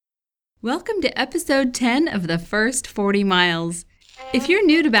Welcome to episode 10 of the first 40 miles. If you're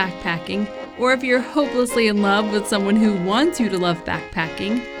new to backpacking, or if you're hopelessly in love with someone who wants you to love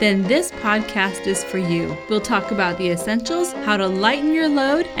backpacking, then this podcast is for you. We'll talk about the essentials, how to lighten your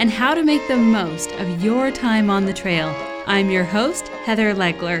load, and how to make the most of your time on the trail. I'm your host, Heather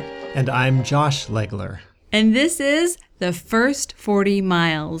Legler. And I'm Josh Legler. And this is the first 40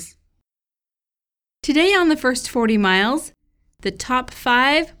 miles. Today on the first 40 miles, the top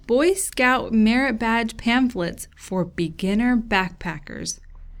 5 Boy Scout Merit Badge Pamphlets for beginner backpackers.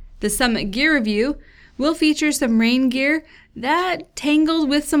 The Summit Gear Review will feature some rain gear that tangled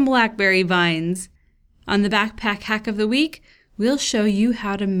with some blackberry vines. On the Backpack Hack of the Week, we'll show you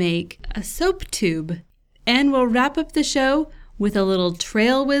how to make a soap tube. And we'll wrap up the show with a little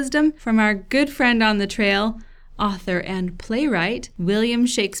trail wisdom from our good friend on the trail, author and playwright William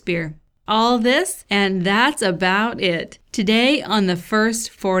Shakespeare. All this, and that's about it, today on the first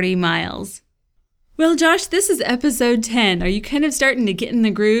 40 miles. Well, Josh, this is episode 10. Are you kind of starting to get in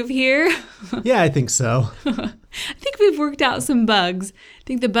the groove here? Yeah, I think so. I think we've worked out some bugs. I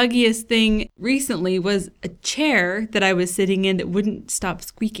think the buggiest thing recently was a chair that I was sitting in that wouldn't stop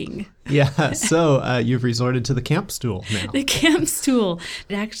squeaking. Yeah, so you've resorted to the camp stool now. The camp stool.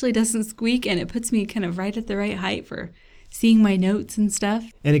 It actually doesn't squeak, and it puts me kind of right at the right height for seeing my notes and stuff.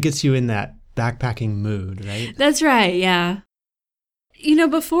 And it gets you in that backpacking mood, right? That's right, yeah. You know,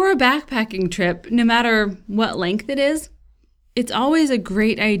 before a backpacking trip, no matter what length it is, it's always a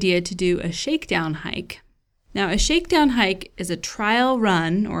great idea to do a shakedown hike. Now, a shakedown hike is a trial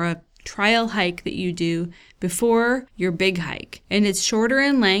run or a trial hike that you do before your big hike. And it's shorter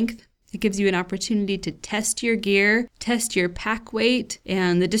in length. It gives you an opportunity to test your gear, test your pack weight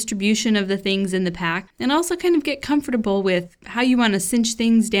and the distribution of the things in the pack, and also kind of get comfortable with how you want to cinch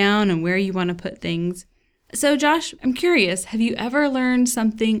things down and where you want to put things. So Josh, I'm curious, have you ever learned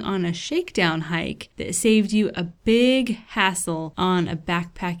something on a shakedown hike that saved you a big hassle on a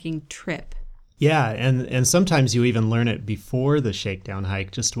backpacking trip? Yeah, and sometimes you even learn it before the shakedown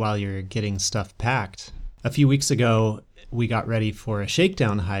hike, just while you're getting stuff packed. A few weeks ago, we got ready for a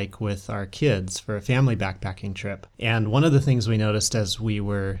shakedown hike with our kids for a family backpacking trip. And one of the things we noticed as we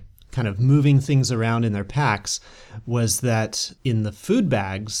were kind of moving things around in their packs was that in the food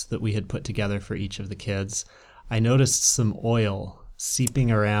bags that we had put together for each of the kids, I noticed some oil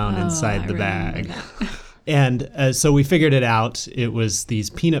seeping around inside the bag. And so we figured it out. It was these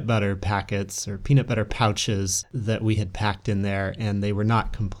peanut butter packets or peanut butter pouches that we had packed in there, and they were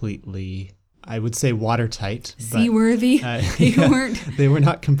not completely, I would say, watertight. Seaworthy? They were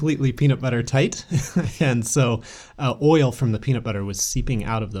not completely peanut butter tight. And so oil from the peanut butter was seeping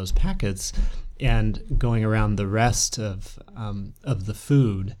out of those packets and going around the rest of the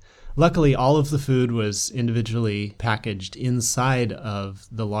food. Luckily, all of the food was individually packaged inside of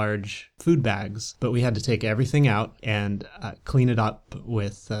the large food bags, but we had to take everything out and clean it up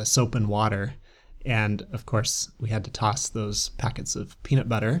with soap and water. And of course, we had to toss those packets of peanut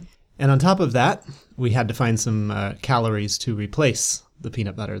butter. And on top of that, we had to find some calories to replace the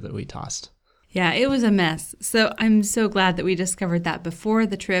peanut butter that we tossed. Yeah, it was a mess. So I'm so glad that we discovered that before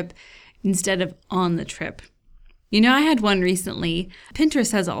the trip instead of on the trip. You know, I had one recently.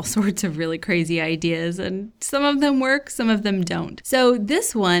 Pinterest has all sorts of really crazy ideas, and some of them work, some of them don't. So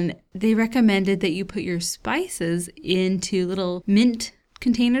this one, they recommended that you put your spices into little mint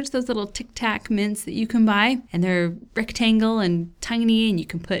containers, those little Tic Tac mints that you can buy, and they're rectangle and tiny, and you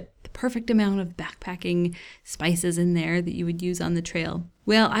can put the perfect amount of backpacking spices in there that you would use on the trail.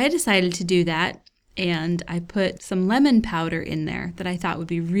 Well, I decided to do that, and I put some lemon powder in there that I thought would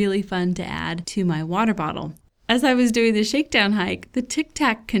be really fun to add to my water bottle. As I was doing the shakedown hike, the Tic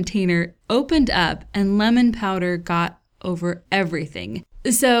Tac container opened up and lemon powder got over everything.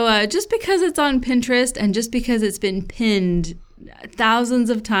 So just because it's on Pinterest and just because it's been pinned thousands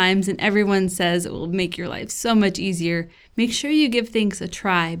of times and everyone says it will make your life so much easier, make sure you give things a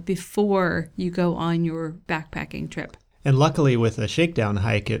try before you go on your backpacking trip. And luckily with a shakedown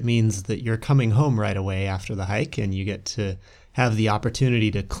hike, it means that you're coming home right away after the hike and you get to have the opportunity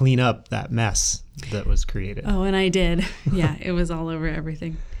to clean up that mess that was created. Oh, and I did. Yeah, it was all over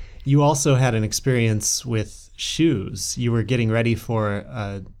everything. You also had an experience with shoes. You were getting ready for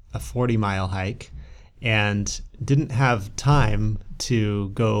a 40-mile hike and didn't have time to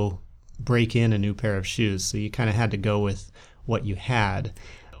go break in a new pair of shoes. So you kind of had to go with what you had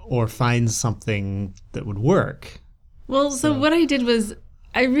or find something that would work. Well, so what I did was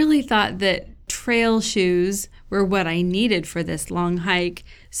I really thought that trail shoes were what I needed for this long hike.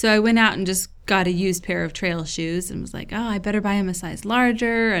 So I went out and just got a used pair of trail shoes and was like, oh, I better buy them a size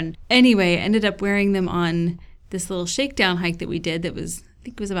larger. And anyway, I ended up wearing them on this little shakedown hike that we did that was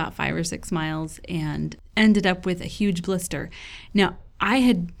think it was about 5 or 6 miles, and ended up with a huge blister. Now, I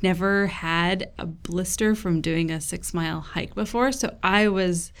had never had a blister from doing a 6-mile hike before, so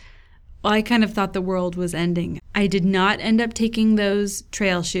I kind of thought the world was ending. I did not end up taking those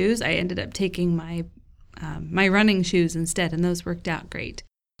trail shoes. I ended up taking my running shoes instead, and those worked out great.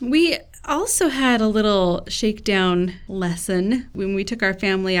 We also had a little shakedown lesson when we took our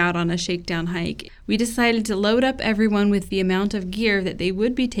family out on a shakedown hike. We decided to load up everyone with the amount of gear that they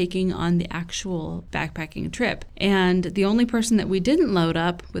would be taking on the actual backpacking trip. And the only person that we didn't load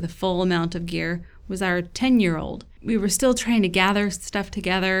up with a full amount of gear was our 10-year-old. We were still trying to gather stuff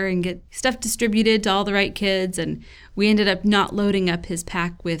together and get stuff distributed to all the right kids, and we ended up not loading up his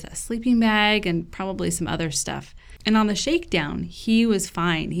pack with a sleeping bag and probably some other stuff. And on the shakedown, he was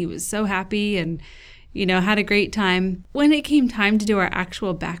fine. He was so happy and, had a great time. When it came time to do our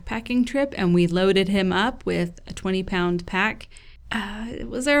actual backpacking trip and we loaded him up with a 20-pound pack,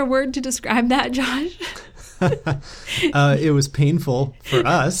 was there a word to describe that, Josh? It was painful for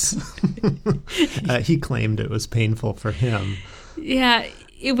us. He claimed it was painful for him. Yeah,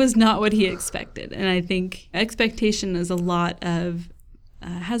 it was not what he expected. And I think expectation is has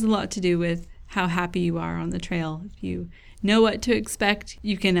a lot to do with how happy you are on the trail. If you know what to expect,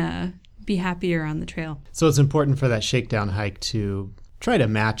 you can be happier on the trail. So it's important for that shakedown hike to try to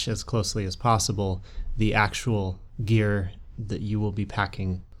match as closely as possible the actual gear that you will be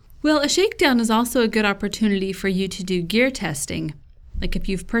packing. Well, a shakedown is also a good opportunity for you to do gear testing. Like if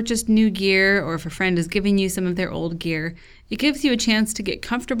you've purchased new gear or if a friend is giving you some of their old gear, it gives you a chance to get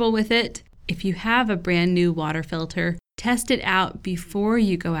comfortable with it. If you have a brand new water filter, test it out before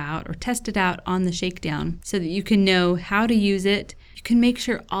you go out or test it out on the shakedown so that you can know how to use it. You can make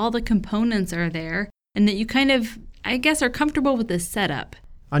sure all the components are there and that you kind of, are comfortable with the setup.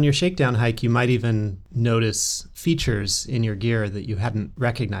 On your shakedown hike, you might even notice features in your gear that you hadn't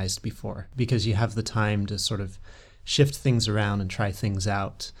recognized before because you have the time to sort of shift things around and try things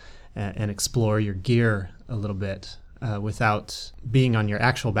out and explore your gear a little bit without being on your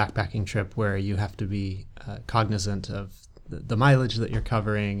actual backpacking trip where you have to be cognizant of the mileage that you're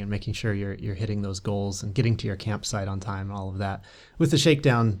covering and making sure you're hitting those goals and getting to your campsite on time and all of that. With the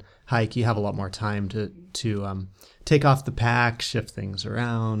shakedown hike, you have a lot more time to take off the pack, shift things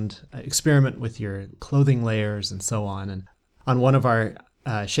around, experiment with your clothing layers and so on. And on one of our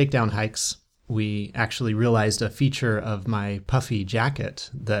shakedown hikes, we actually realized a feature of my puffy jacket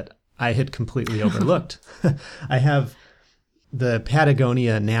that I had completely overlooked. I have the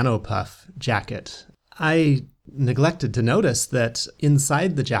Patagonia Nano Puff jacket. I neglected to notice that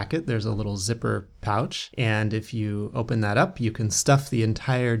inside the jacket there's a little zipper pouch, and if you open that up you can stuff the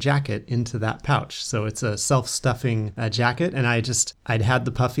entire jacket into that pouch. So it's a self-stuffing jacket, and I'd had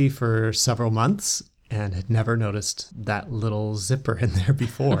the puffy for several months and had never noticed that little zipper in there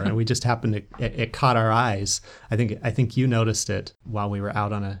before. And we just happened to, it caught our eyes. I think you noticed it while we were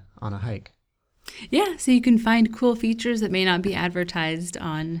out on a hike. Yeah, so you can find cool features that may not be advertised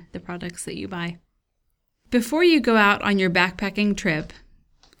on the products that you buy. Before you go out on your backpacking trip,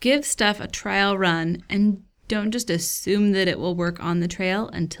 give stuff a trial run and don't just assume that it will work on the trail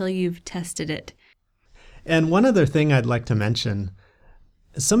until you've tested it. And one other thing I'd like to mention,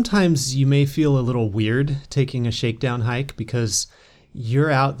 sometimes you may feel a little weird taking a shakedown hike because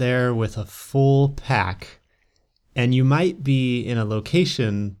you're out there with a full pack and you might be in a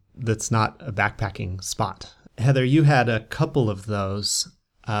location that's not a backpacking spot. Heather, you had a couple of those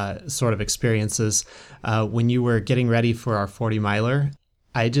sort of experiences when you were getting ready for our 40-miler.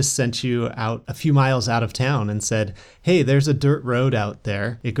 I just sent you out a few miles out of town and said, hey, there's a dirt road out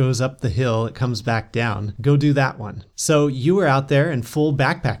there. It goes up the hill. It comes back down. Go do that one. So you were out there in full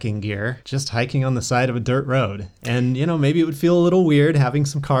backpacking gear, just hiking on the side of a dirt road. And, maybe it would feel a little weird having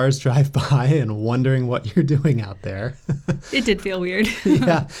some cars drive by and wondering what you're doing out there. It did feel weird.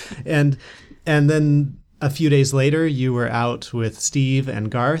 Yeah. And then a few days later, you were out with Steve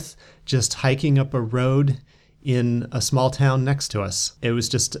and Garth just hiking up a road in a small town next to us. It was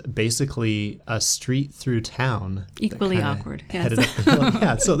just basically a street through town. Equally awkward. Headed up the hill.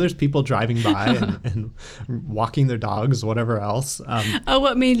 Yeah, so there's people driving by and walking their dogs, whatever else.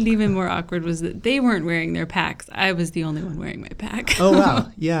 What made it even more awkward was that they weren't wearing their packs. I was the only one wearing my pack. Oh,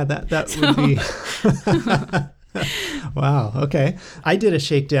 wow. Yeah, that would be... Wow. Okay. I did a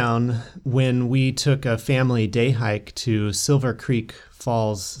shakedown when we took a family day hike to Silver Creek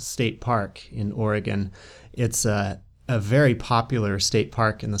Falls State Park in Oregon. It's a very popular state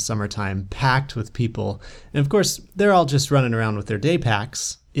park in the summertime, packed with people. And of course, they're all just running around with their day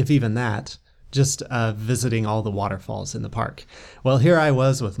packs, if even that, just visiting all the waterfalls in the park. Well, here I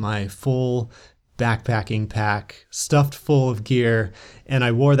was with my full backpacking pack stuffed full of gear, and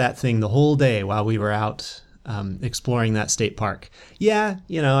I wore that thing the whole day while we were out exploring that state park. Yeah,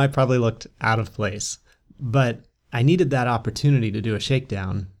 I probably looked out of place, but I needed that opportunity to do a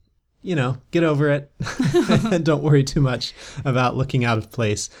shakedown. Get over it. And don't worry too much about looking out of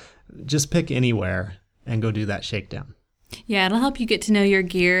place. Just pick anywhere and go do that shakedown. Yeah, it'll help you get to know your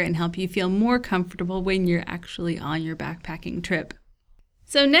gear and help you feel more comfortable when you're actually on your backpacking trip.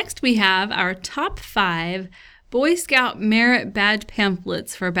 So next we have our top 5 Boy Scout Merit Badge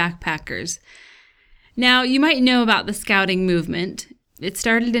Pamphlets for backpackers. Now, you might know about the scouting movement. It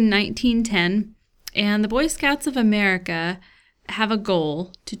started in 1910, and the Boy Scouts of America have a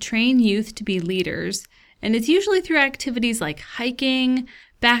goal to train youth to be leaders, and it's usually through activities like hiking,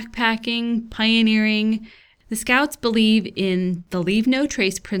 backpacking, pioneering. The Scouts believe in the leave no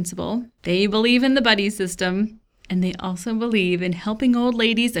trace principle, they believe in the buddy system, and they also believe in helping old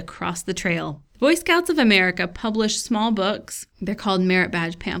ladies across the trail. The Boy Scouts of America publish small books. They're called Merit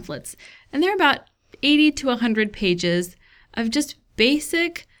Badge Pamphlets, and they're about 80 to 100 pages of just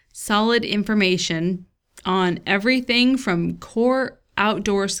basic, solid information on everything from core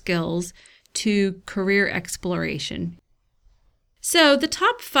outdoor skills to career exploration. So the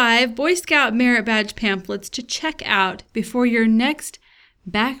top 5 Boy Scout Merit Badge Pamphlets to check out before your next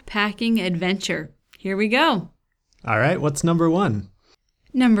backpacking adventure. Here we go. All right, what's number 1?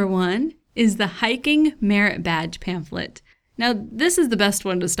 Number 1 is the Hiking Merit Badge Pamphlet. Now, this is the best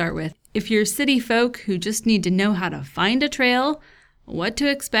one to start with. If you're city folk who just need to know how to find a trail, what to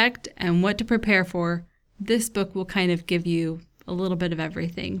expect, and what to prepare for, this book will kind of give you a little bit of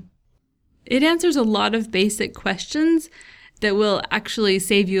everything. It answers a lot of basic questions that will actually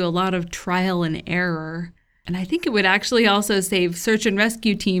save you a lot of trial and error. And I think it would actually also save search and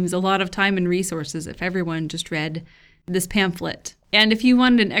rescue teams a lot of time and resources if everyone just read this pamphlet. And if you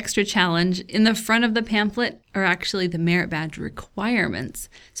wanted an extra challenge, in the front of the pamphlet are actually the merit badge requirements.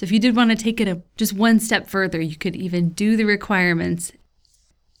 So if you did want to take it just one step further, you could even do the requirements.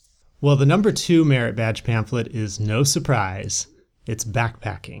 Well, the number 2 merit badge pamphlet is no surprise. It's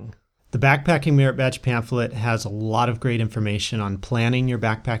backpacking. The Backpacking Merit Badge Pamphlet has a lot of great information on planning your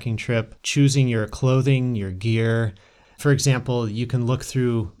backpacking trip, choosing your clothing, your gear. For example, you can look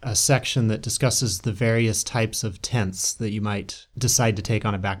through a section that discusses the various types of tents that you might decide to take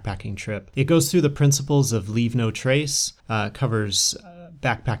on a backpacking trip. It goes through the principles of leave no trace, covers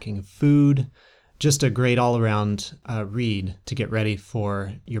backpacking food, just a great all-around read to get ready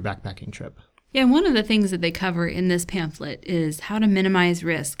for your backpacking trip. Yeah, one of the things that they cover in this pamphlet is how to minimize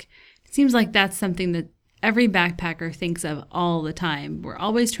risk. It seems like that's something that every backpacker thinks of all the time. We're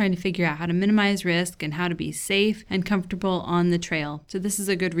always trying to figure out how to minimize risk and how to be safe and comfortable on the trail. So this is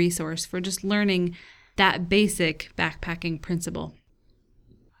a good resource for just learning that basic backpacking principle.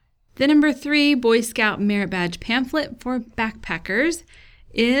 The number 3 Boy Scout Merit Badge Pamphlet for backpackers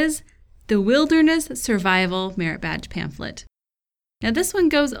is the Wilderness Survival Merit Badge Pamphlet. Now this one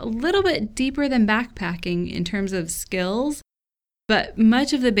goes a little bit deeper than backpacking in terms of skills, but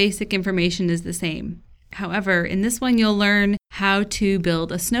much of the basic information is the same. However, in this one you'll learn how to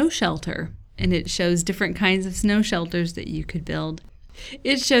build a snow shelter, and it shows different kinds of snow shelters that you could build.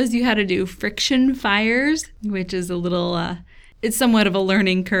 It shows you how to do friction fires, which is it's somewhat of a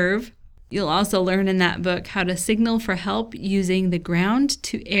learning curve. You'll also learn in that book how to signal for help using the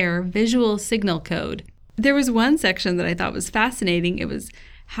ground-to-air visual signal code. There was one section that I thought was fascinating. It was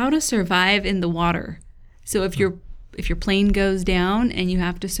how to survive in the water. So if your plane goes down and you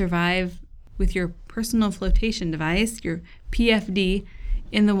have to survive with your personal flotation device, your PFD,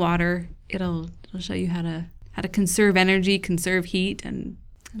 in the water, it'll show you how to conserve energy, conserve heat, and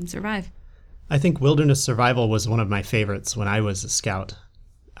survive. I think wilderness survival was one of my favorites when I was a scout.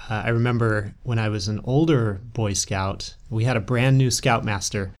 I remember when I was an older Boy Scout, we had a brand new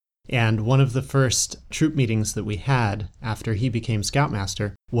Scoutmaster. And one of the first troop meetings that we had after he became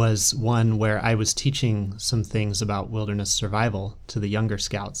Scoutmaster was one where I was teaching some things about wilderness survival to the younger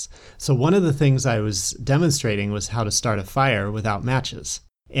scouts. So one of the things I was demonstrating was how to start a fire without matches.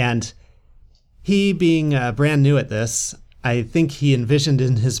 And he, being brand new at this, I think he envisioned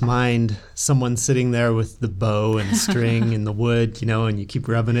in his mind someone sitting there with the bow and string in the wood, and you keep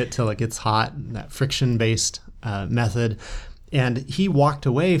rubbing it till it gets hot, that friction-based method. And he walked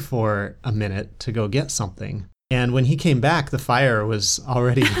away for a minute to go get something. And when he came back, the fire was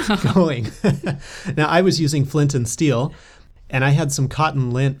already going. Now, I was using flint and steel, and I had some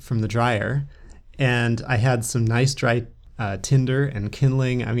cotton lint from the dryer, and I had some nice dry tinder and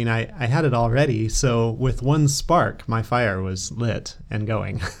kindling. I mean, I had it all ready. So with one spark, my fire was lit and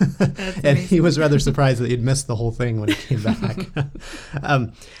going. And he was rather surprised that he'd missed the whole thing when he came back.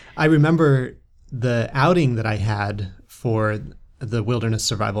 I remember the outing that I had for the Wilderness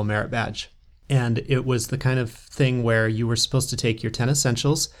Survival Merit Badge. And it was the kind of thing where you were supposed to take your 10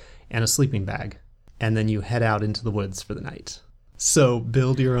 essentials and a sleeping bag, and then you head out into the woods for the night. So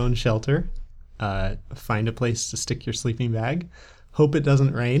build your own shelter, find a place to stick your sleeping bag, hope it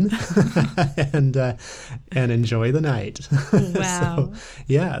doesn't rain, and enjoy the night. Wow.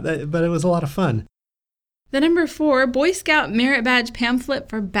 So, but it was a lot of fun. The number 4 Boy Scout Merit Badge Pamphlet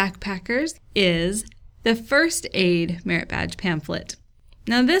for backpackers is the First Aid Merit Badge Pamphlet.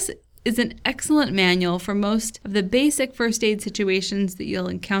 Now, this is an excellent manual for most of the basic first aid situations that you'll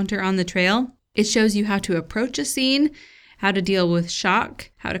encounter on the trail. It shows you how to approach a scene, how to deal with shock,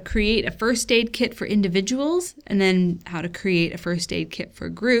 how to create a first aid kit for individuals, and then how to create a first aid kit for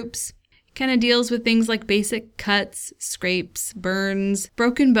groups. It kind of deals with things like basic cuts, scrapes, burns,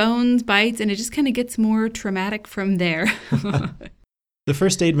 broken bones, bites, and it just kind of gets more traumatic from there. The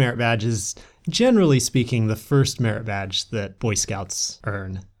First Aid Merit Badge is, generally speaking, the first merit badge that Boy Scouts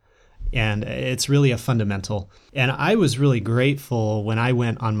earn. And it's really a fundamental. And I was really grateful when I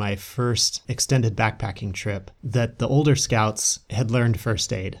went on my first extended backpacking trip that the older scouts had learned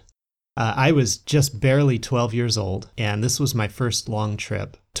first aid. I was just barely 12 years old, and this was my first long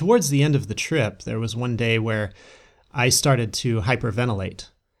trip. Towards the end of the trip, there was one day where I started to hyperventilate.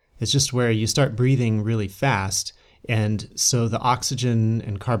 It's just where you start breathing really fast, and so the oxygen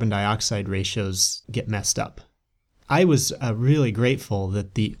and carbon dioxide ratios get messed up. I was really grateful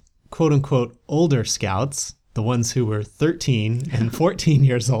that the quote-unquote older scouts, the ones who were 13 and 14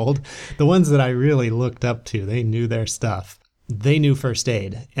 years old, the ones that I really looked up to, they knew their stuff. They knew first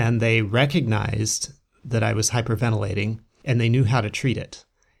aid, and they recognized that I was hyperventilating, and they knew how to treat it.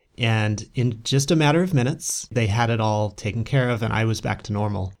 And in just a matter of minutes, they had it all taken care of, and I was back to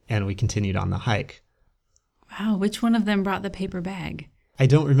normal, and we continued on the hike. Wow, which one of them brought the paper bag? I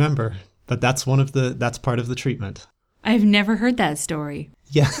don't remember, but that's part of the treatment. I've never heard that story.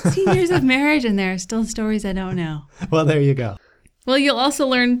 Yeah. 16 years of marriage, and there are still stories I don't know. Well, there you go. Well, you'll also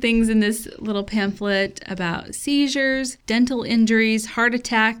learn things in this little pamphlet about seizures, dental injuries, heart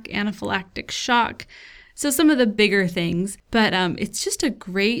attack, anaphylactic shock. So some of the bigger things, but it's just a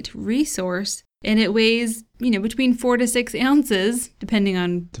great resource, and it weighs, between 4 to 6 ounces, depending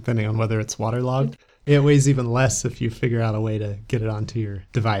on whether it's waterlogged. It weighs even less if you figure out a way to get it onto your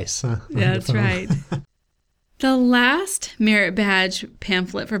device. Yeah, that's right. The last Merit Badge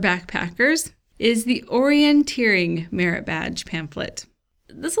pamphlet for backpackers is the Orienteering Merit Badge Pamphlet.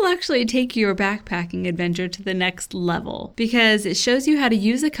 This will actually take your backpacking adventure to the next level because it shows you how to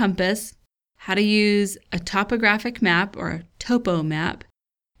use a compass, how to use a topographic map or a topo map,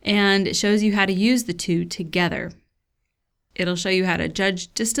 and it shows you how to use the two together. It'll show you how to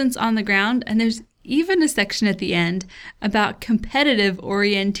judge distance on the ground, and there's even a section at the end about competitive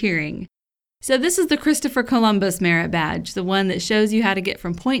orienteering. So this is the Christopher Columbus Merit Badge, the one that shows you how to get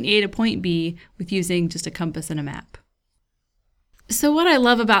from point A to point B with using just a compass and a map. So what I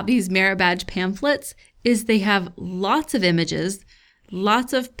love about these Merit Badge pamphlets is they have lots of images,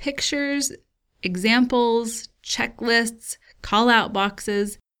 lots of pictures, examples, checklists, call-out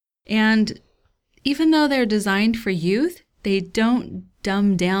boxes, and even though they're designed for youth, they don't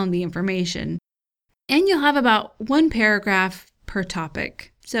dumb down the information. And you'll have about 1 paragraph per topic.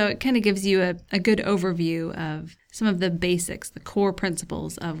 So it kind of gives you a good overview of some of the basics, the core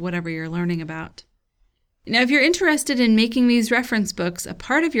principles of whatever you're learning about. Now, if you're interested in making these reference books a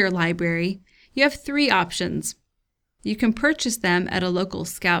part of your library, you have 3 options. You can purchase them at a local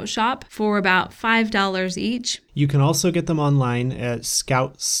scout shop for about $5 each. You can also get them online at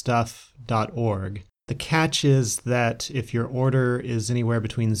scoutstuff.org. The catch is that if your order is anywhere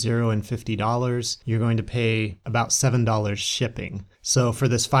between $0 and $50, you're going to pay about $7 shipping. So for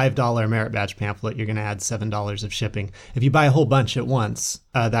this $5 Merit Badge pamphlet, you're going to add $7 of shipping. If you buy a whole bunch at once,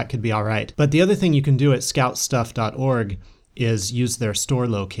 that could be all right. But the other thing you can do at scoutstuff.org is use their store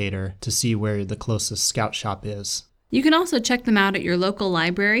locator to see where the closest scout shop is. You can also check them out at your local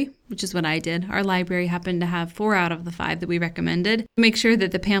library, which is what I did. Our library happened to have 4 out of the 5 that we recommended. Make sure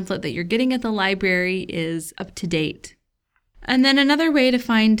that the pamphlet that you're getting at the library is up to date. And then another way to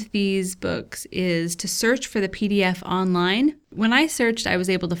find these books is to search for the PDF online. When I searched, I was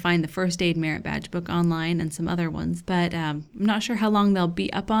able to find the First Aid Merit Badge book online and some other ones, but I'm not sure how long they'll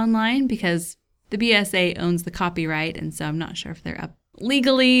be up online because the BSA owns the copyright, and so I'm not sure if they're up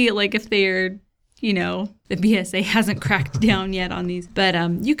legally, like if they're the BSA hasn't cracked down yet on these, but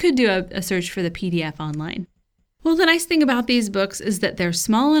you could do a search for the PDF online. Well, the nice thing about these books is that they're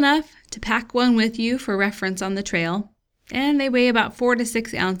small enough to pack one with you for reference on the trail, and they weigh about 4 to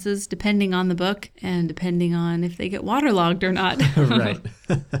 6 ounces depending on the book and depending on if they get waterlogged or not. Right.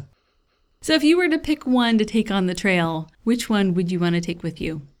 So if you were to pick one to take on the trail, which one would you want to take with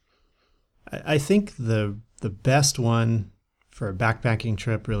you? I think the best one for a backpacking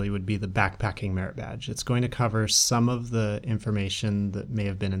trip really would be the backpacking Merit Badge. It's going to cover some of the information that may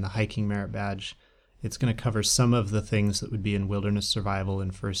have been in the hiking Merit Badge. It's going to cover some of the things that would be in wilderness survival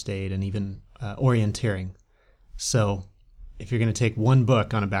and first aid and even orienteering. So if you're going to take one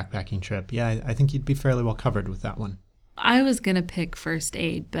book on a backpacking trip, I think you'd be fairly well covered with that one. I was going to pick first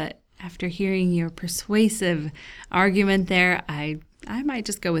aid, but after hearing your persuasive argument there, I might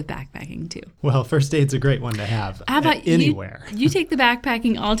just go with backpacking too. Well, first aid's a great one to have. How about anywhere? You take the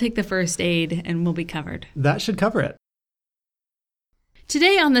backpacking, I'll take the first aid, and we'll be covered. That should cover it.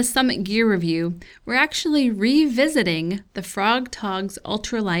 Today on the Summit Gear Review, we're actually revisiting the Frog Togs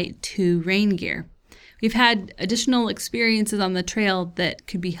Ultralight 2 rain gear. We've had additional experiences on the trail that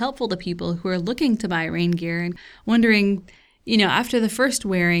could be helpful to people who are looking to buy rain gear and wondering, after the first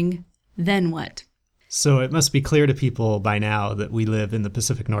wearing, then what? So it must be clear to people by now that we live in the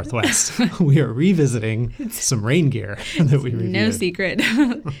Pacific Northwest. We are revisiting some rain gear that we reviewed. No secret.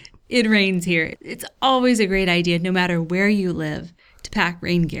 It rains here. It's always a great idea, no matter where you live, to pack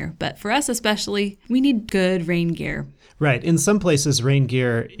rain gear. But for us especially, we need good rain gear. Right. In some places, rain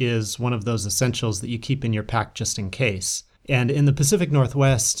gear is one of those essentials that you keep in your pack just in case. And in the Pacific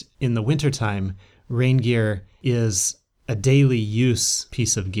Northwest, in the wintertime, rain gear is a daily use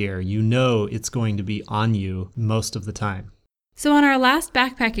piece of gear. You know it's going to be on you most of the time. So on our last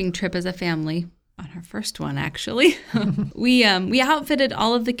backpacking trip as a family, on our first one actually, we outfitted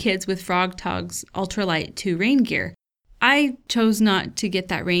all of the kids with Frog Togs Ultralight 2 rain gear. I chose not to get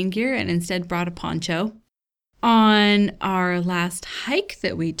that rain gear and instead brought a poncho. On our last hike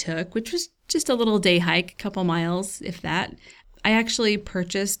that we took, which was just a little day hike, a couple miles, if that, I actually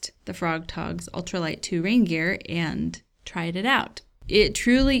purchased the Frog Togs Ultralight 2 rain gear and tried it out. It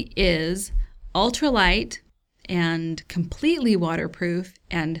truly is ultralight and completely waterproof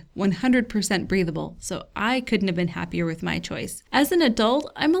and 100% breathable, so I couldn't have been happier with my choice. As an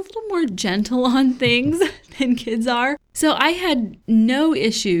adult, I'm a little more gentle on things than kids are, so I had no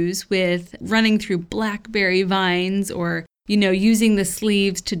issues with running through blackberry vines or using the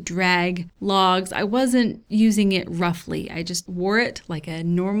sleeves to drag logs. I wasn't using it roughly. I just wore it like a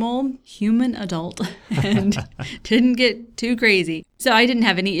normal human adult and didn't get too crazy. So I didn't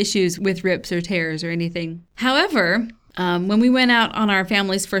have any issues with rips or tears or anything. However, when we went out on our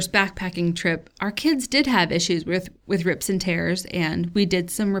family's first backpacking trip, our kids did have issues with rips and tears, and we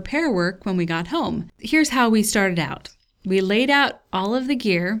did some repair work when we got home. Here's how we started out. We laid out all of the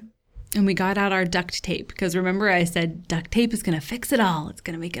gear, and we got out our duct tape, because remember I said duct tape is going to fix it all. It's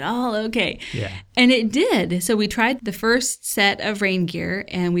going to make it all okay. Yeah. And it did. So we tried the first set of rain gear,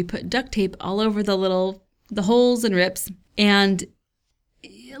 and we put duct tape all over the holes and rips, and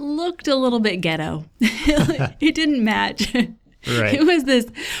it looked a little bit ghetto. It didn't match. Right. It was this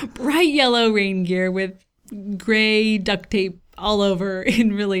bright yellow rain gear with gray duct tape all over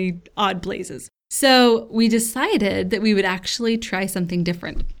in really odd places. So we decided that we would actually try something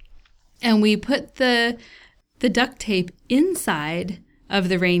different. And we put the duct tape inside of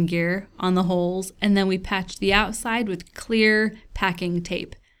the rain gear on the holes, and then we patched the outside with clear packing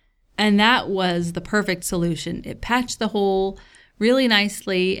tape. And that was the perfect solution. It patched the hole really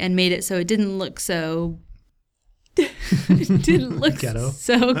nicely and made it so it didn't look so ghetto.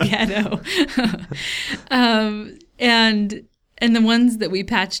 So ghetto. And the ones that we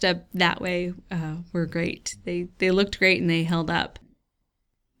patched up that way were great. They looked great and they held up.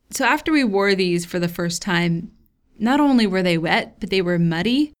 So after we wore these for the first time, not only were they wet, but they were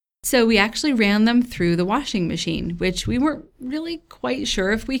muddy. So we actually ran them through the washing machine, which we weren't really quite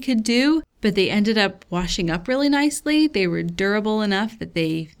sure if we could do, but they ended up washing up really nicely. They were durable enough that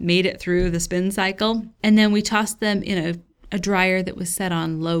they made it through the spin cycle. And then we tossed them in a dryer that was set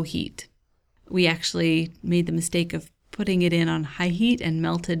on low heat. We actually made the mistake of putting it in on high heat and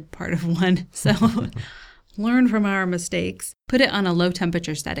melted part of one. So learn from our mistakes. Put it on a low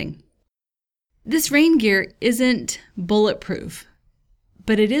temperature setting. This rain gear isn't bulletproof,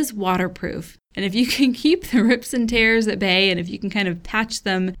 but it is waterproof. And if you can keep the rips and tears at bay, and if you can kind of patch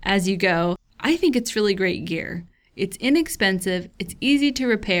them as you go, I think it's really great gear. It's inexpensive, it's easy to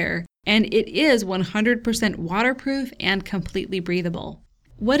repair, and it is 100% waterproof and completely breathable.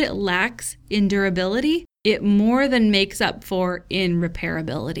 What it lacks in durability, it more than makes up for in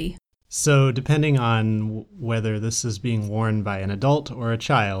repairability. So depending on whether this is being worn by an adult or a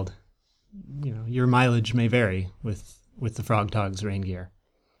child, your mileage may vary with the Frog Togs rain gear.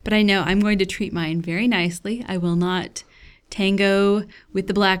 But I know I'm going to treat mine very nicely. I will not tango with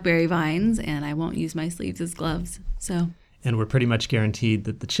the blackberry vines, and I won't use my sleeves as gloves. So And we're pretty much guaranteed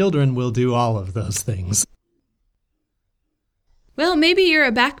that the children will do all of those things. Well, maybe you're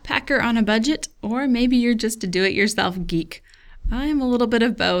a backpacker on a budget, or maybe you're just a do-it-yourself geek. I'm a little bit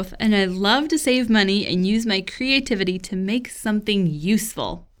of both, and I love to save money and use my creativity to make something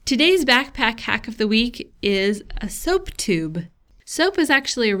useful. Today's backpack hack of the week is a soap tube. Soap is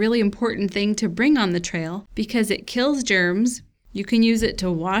actually a really important thing to bring on the trail because it kills germs. You can use it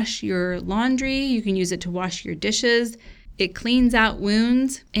to wash your laundry, you can use it to wash your dishes. It cleans out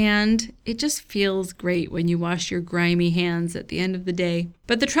wounds, and it just feels great when you wash your grimy hands at the end of the day.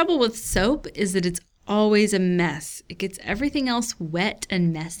 But the trouble with soap is that it's always a mess. It gets everything else wet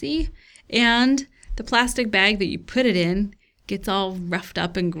and messy, and the plastic bag that you put it in gets all roughed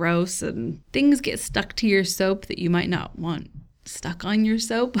up and gross, and things get stuck to your soap that you might not want stuck on your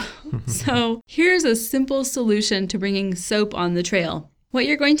soap. So here's a simple solution to bringing soap on the trail. What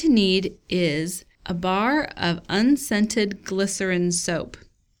you're going to need is a bar of unscented glycerin soap.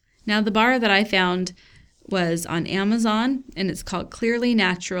 Now, the bar that I found was on Amazon, and it's called Clearly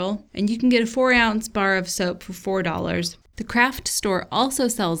Natural, and you can get a 4-ounce bar of soap for $4. The craft store also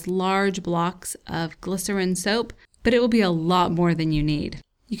sells large blocks of glycerin soap, but it will be a lot more than you need.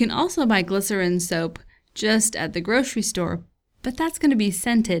 You can also buy glycerin soap just at the grocery store, but that's going to be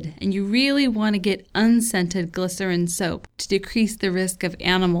scented, and you really want to get unscented glycerin soap to decrease the risk of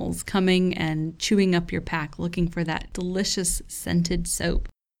animals coming and chewing up your pack looking for that delicious scented soap.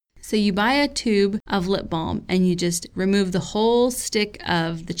 So you buy a tube of lip balm and you just remove the whole stick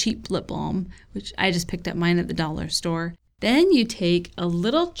of the cheap lip balm, which I just picked up mine at the dollar store. Then you take a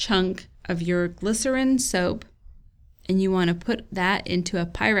little chunk of your glycerin soap and you want to put that into a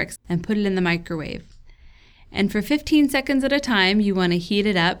Pyrex and put it in the microwave. And for 15 seconds at a time, you want to heat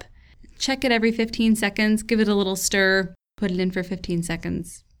it up. Check it every 15 seconds, give it a little stir, put it in for 15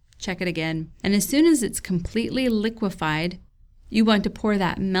 seconds, check it again. And as soon as it's completely liquefied, you want to pour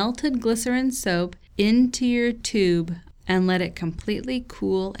that melted glycerin soap into your tube and let it completely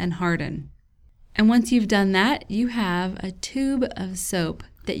cool and harden. And once you've done that, you have a tube of soap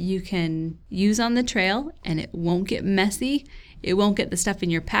that you can use on the trail, and it won't get messy, it won't get the stuff in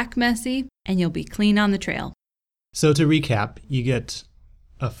your pack messy, and you'll be clean on the trail. So to recap, you get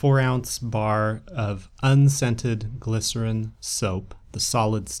a 4-ounce bar of unscented glycerin soap, the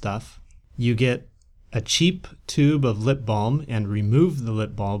solid stuff. You get a cheap tube of lip balm and remove the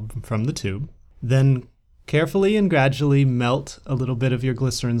lip balm from the tube. Then carefully and gradually melt a little bit of your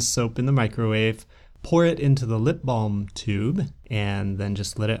glycerin soap in the microwave, pour it into the lip balm tube, and then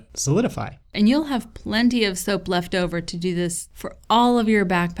just let it solidify. And you'll have plenty of soap left over to do this for all of your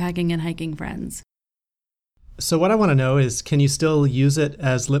backpacking and hiking friends. So what I want to know is, can you still use it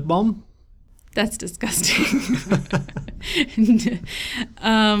as lip balm? That's disgusting.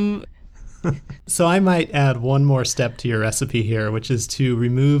 So I might add one more step to your recipe here, which is to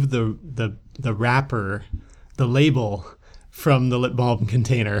remove the wrapper, the label from the lip balm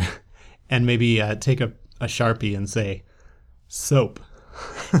container, and maybe take a Sharpie and say, soap.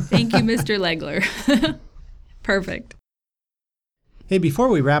 Thank you, Mr. Legler. Perfect. Hey, before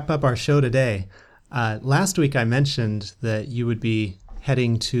we wrap up our show today, last week I mentioned that you would be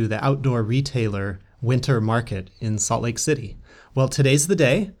heading to the outdoor retailer winter market in Salt Lake City. Well, today's the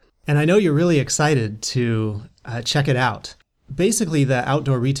day, and I know you're really excited to check it out. Basically, the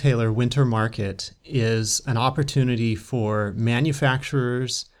outdoor retailer winter market is an opportunity for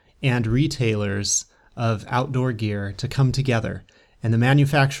manufacturers and retailers of outdoor gear to come together. And the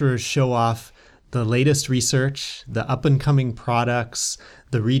manufacturers show off the latest research, the up-and-coming products.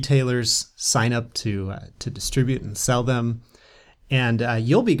 The retailers sign up to distribute and sell them. And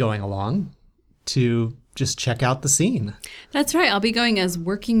you'll be going along to just check out the scene. That's right. I'll be going as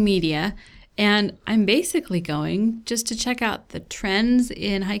working media. And I'm basically going just to check out the trends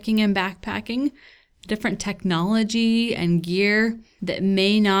in hiking and backpacking, different technology and gear that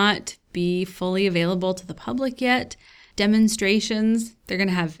may not be fully available to the public yet, demonstrations. They're going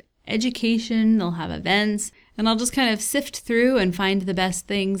to have education, they'll have events, and I'll just kind of sift through and find the best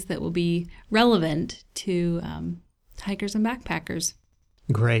things that will be relevant to hikers and backpackers.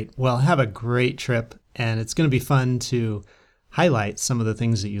 Great. Well, have a great trip, and it's going to be fun to highlight some of the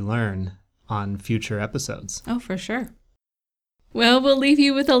things that you learn on future episodes. Oh, for sure. Well, we'll leave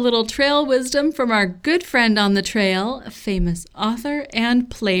you with a little trail wisdom from our good friend on the trail, famous author and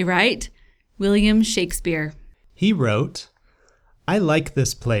playwright, William Shakespeare. He wrote, "I like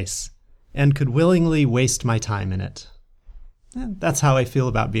this place and could willingly waste my time in it." That's how I feel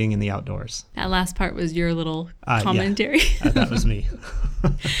about being in the outdoors. That last part was your little commentary. Yeah, that was me.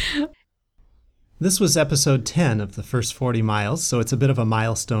 This was episode 10 of the first 40 miles, so it's a bit of a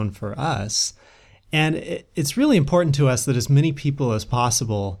milestone for us. And it's really important to us that as many people as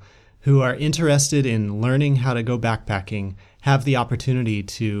possible who are interested in learning how to go backpacking have the opportunity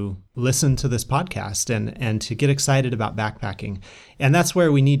to listen to this podcast and to get excited about backpacking. And that's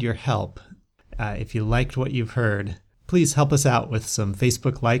where we need your help. If you liked what you've heard, please help us out with some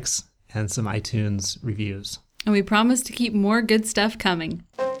Facebook likes and some iTunes reviews. And we promise to keep more good stuff coming.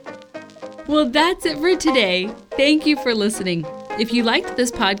 Well, that's it for today. Thank you for listening. If you liked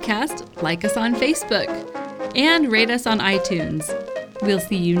this podcast, like us on Facebook and rate us on iTunes. We'll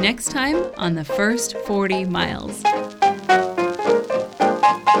see you next time on the first 40 miles.